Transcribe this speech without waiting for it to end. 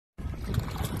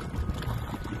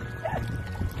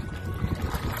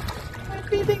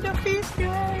Feeding the fish,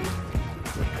 guys.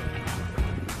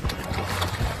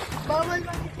 Bawal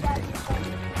mag-isla dito.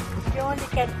 You only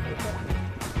can feed it.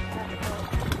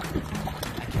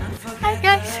 Hi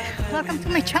guys! Welcome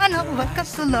to my channel. Welcome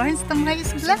to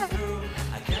LorenTamayoVlogs.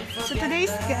 So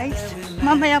today's guys,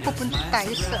 mamaya pupunta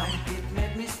tayo sa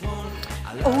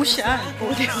ocean.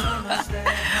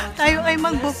 Tayo ay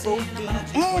magbo-boating.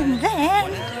 And then,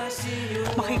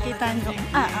 makikita nyo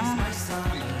ang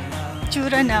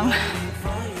tsura ng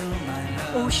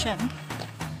ocean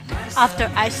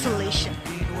after isolation.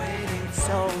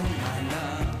 So,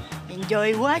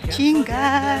 enjoy watching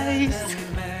guys!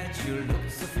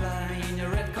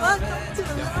 Welcome to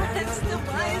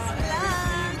LorenTamayoVlogs!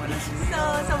 So,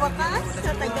 sa wakas,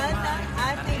 sa tagal ng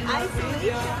ating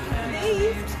isolation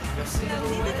days,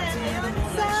 nandito tayo ngayon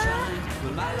sa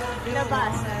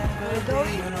labas. We're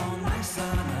going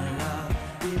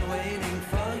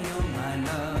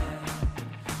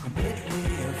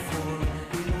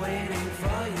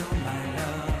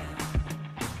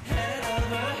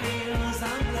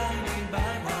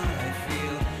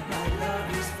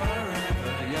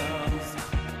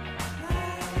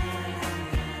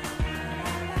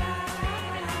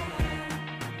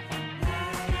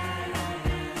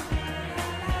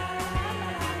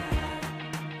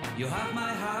You have my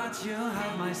heart, you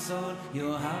have my soul,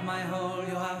 you have my whole,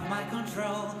 you have my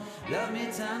control. Love me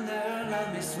tender, love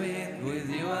me sweet, with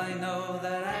you I know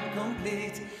that I'm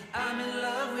complete. I'm in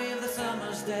love with the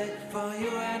summer's day, for you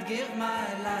I'd give my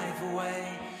life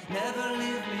away. Never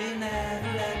leave me, never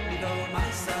let me go, my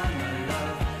summer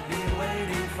love, be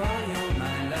waiting for you,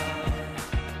 my love.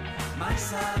 My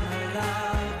summer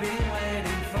love, be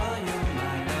waiting for you,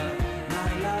 my love. My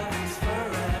love is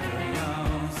forever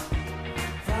yours.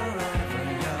 Forever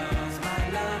yours, my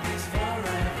love is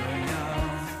forever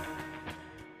yours.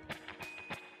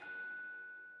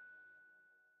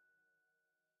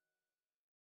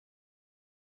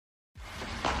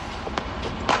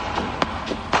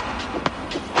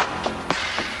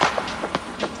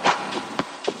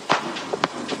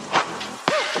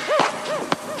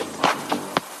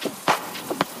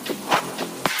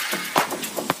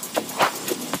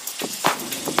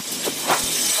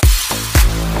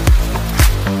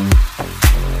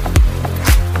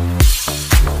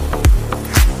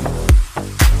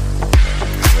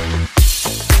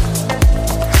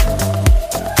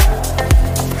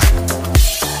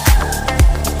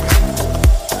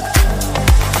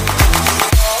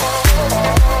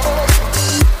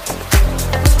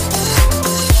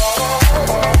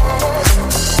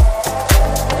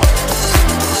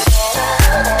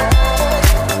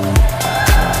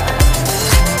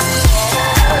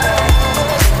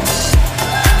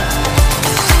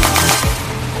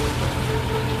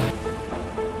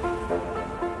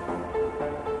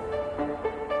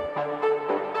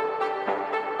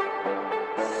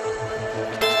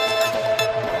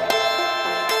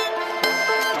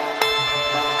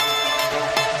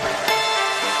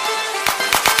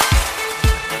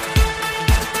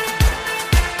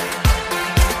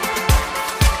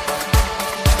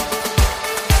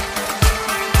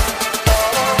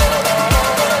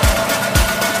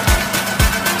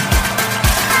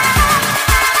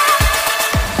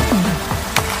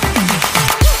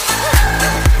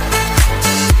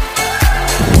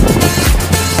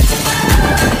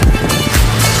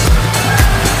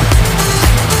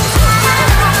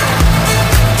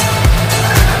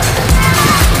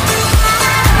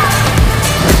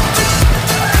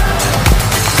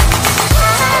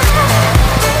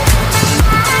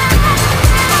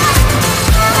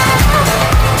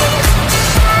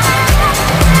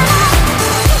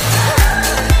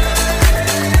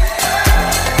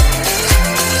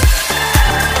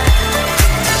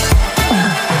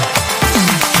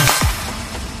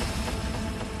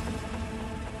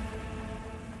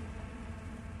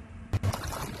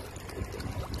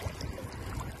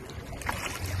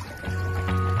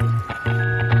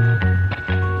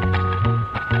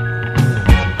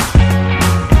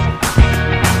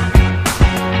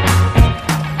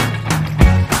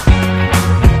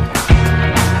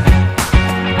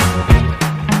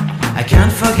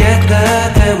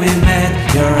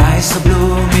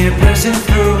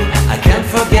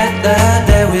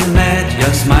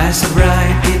 So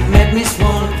bright, it made me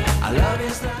swoon. I love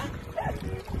is like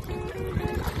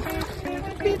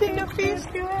Feeding the fish,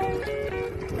 guys.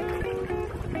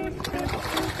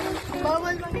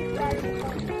 Bawal mag-isla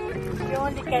dito. You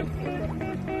only can feed it.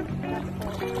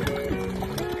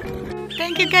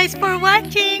 Thank you guys for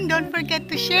watching. Don't forget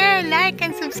to share, like,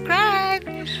 and subscribe.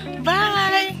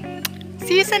 Bye!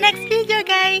 See you sa next video,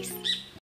 guys!